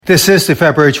This is the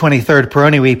February 23rd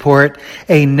Peroni Report.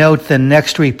 A note, the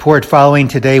next report following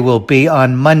today will be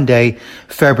on Monday,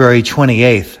 February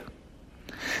 28th.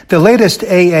 The latest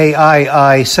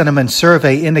AAII sentiment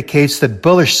survey indicates that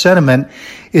bullish sentiment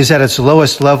is at its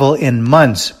lowest level in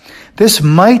months. This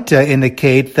might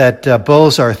indicate that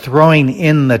bulls are throwing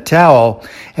in the towel,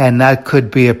 and that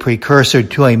could be a precursor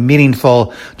to a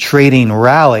meaningful trading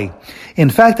rally. In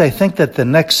fact, I think that the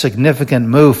next significant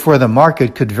move for the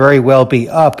market could very well be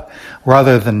up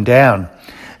rather than down.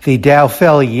 The Dow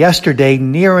fell yesterday,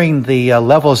 nearing the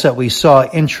levels that we saw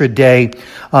intraday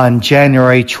on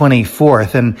January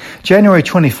 24th. And January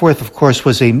 24th, of course,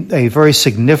 was a very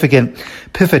significant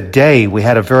pivot day. We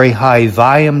had a very high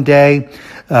volume day.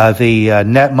 The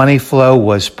net money flow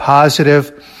was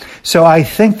positive. So I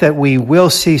think that we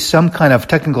will see some kind of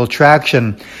technical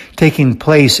traction taking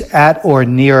place at or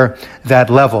near that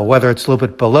level. Whether it's a little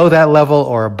bit below that level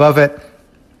or above it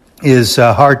is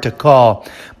hard to call,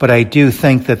 but I do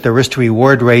think that the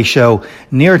risk-to-reward ratio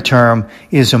near term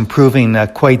is improving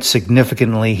quite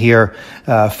significantly here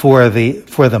for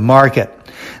the market.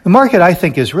 The market, I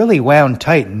think, is really wound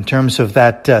tight in terms of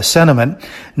that sentiment.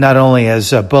 Not only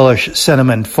has bullish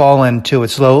sentiment fallen to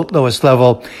its lowest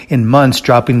level in months,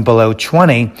 dropping below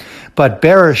 20, but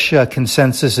bearish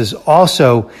consensus has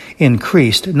also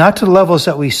increased, not to the levels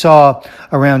that we saw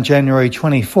around January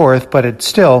 24th, but it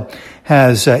still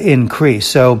has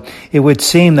increased. So it would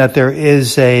seem that there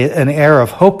is an air of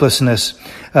hopelessness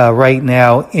right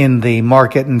now in the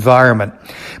market environment.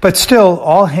 But still,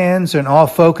 all hands and all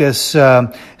focus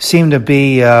seem to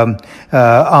be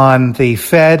on the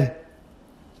Fed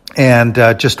and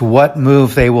just what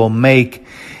move they will make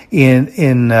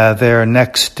in their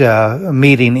next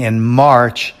meeting in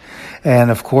March.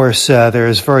 And of course, there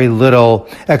is very little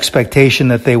expectation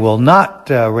that they will not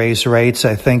raise rates.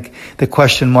 I think the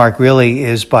question mark really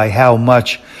is by how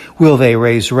much will they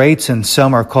raise rates, and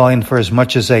some are calling for as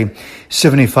much as a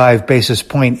 75 basis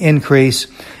point increase.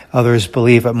 Others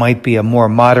believe it might be a more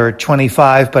moderate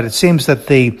 25, but it seems that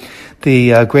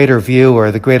the greater view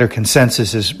or the greater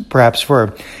consensus is perhaps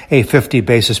for a 50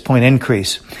 basis point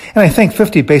increase. And I think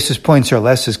 50 basis points or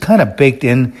less is kind of baked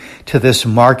into this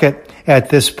market at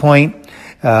this point.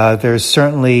 There's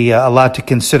certainly a lot to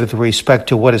consider with respect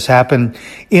to what has happened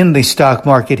in the stock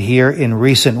market here in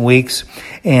recent weeks,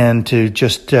 and to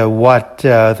just what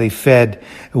the Fed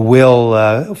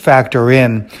will factor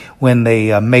in when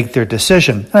they make their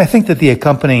decision. And I think that the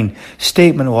accompanying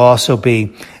statement will also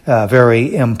be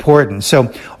very important.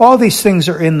 So all these things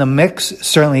are in the mix.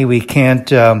 Certainly we can't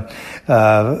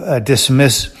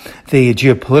dismiss the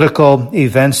geopolitical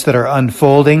events that are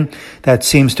unfolding. That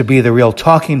seems to be the real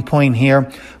talking point here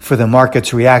for the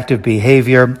market's reactive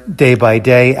behavior day by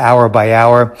day, hour by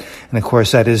hour. And of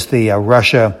course, that is the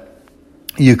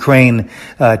Russia-Ukraine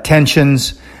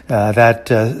tensions. That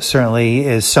certainly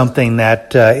is something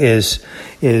that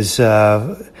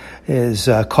is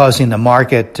causing the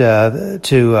market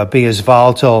to be as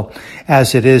volatile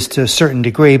as it is to a certain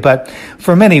degree. But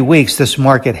for many weeks, this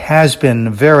market has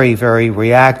been very, very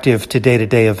reactive to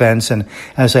day-to-day events. And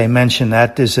as I mentioned,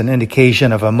 that is an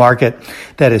indication of a market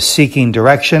that is seeking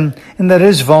direction and that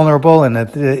is vulnerable and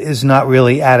that is not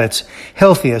really at its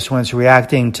healthiest when it's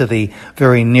reacting to the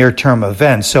very near-term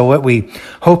events. So what we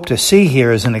hope to see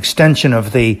here is an extension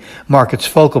of the market's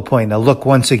focal point, a look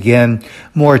once again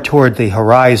more toward the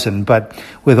horizon. But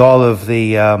with all of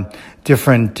the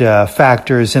different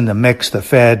factors in the mix, the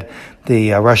Fed,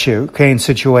 the Russia-Ukraine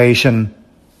situation,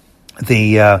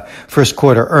 the first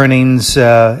quarter earnings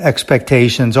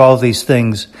expectations, all of these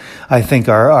things, I think,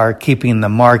 are keeping the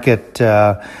market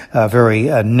very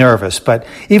nervous. But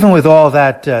even with all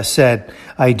that said,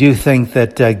 I do think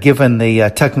that given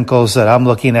the technicals that I'm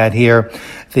looking at here,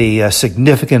 the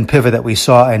significant pivot that we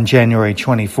saw on January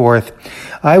 24th,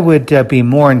 I would be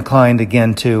more inclined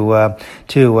again to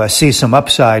see some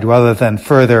upside rather than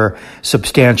further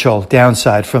substantial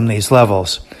downside from these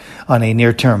levels on a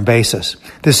near-term basis.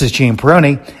 This is Gene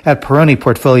Peroni at Peroni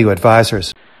Portfolio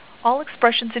Advisors. All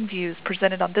expressions and views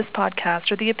presented on this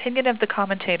podcast are the opinion of the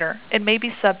commentator and may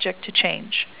be subject to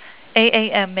change.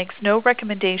 AAM makes no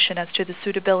recommendation as to the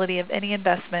suitability of any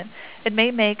investment. It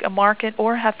may make a market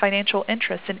or have financial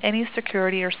interest in any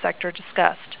security or sector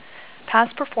discussed.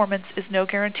 Past performance is no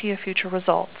guarantee of future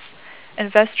results.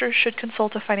 Investors should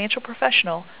consult a financial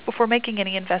professional before making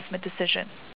any investment decision.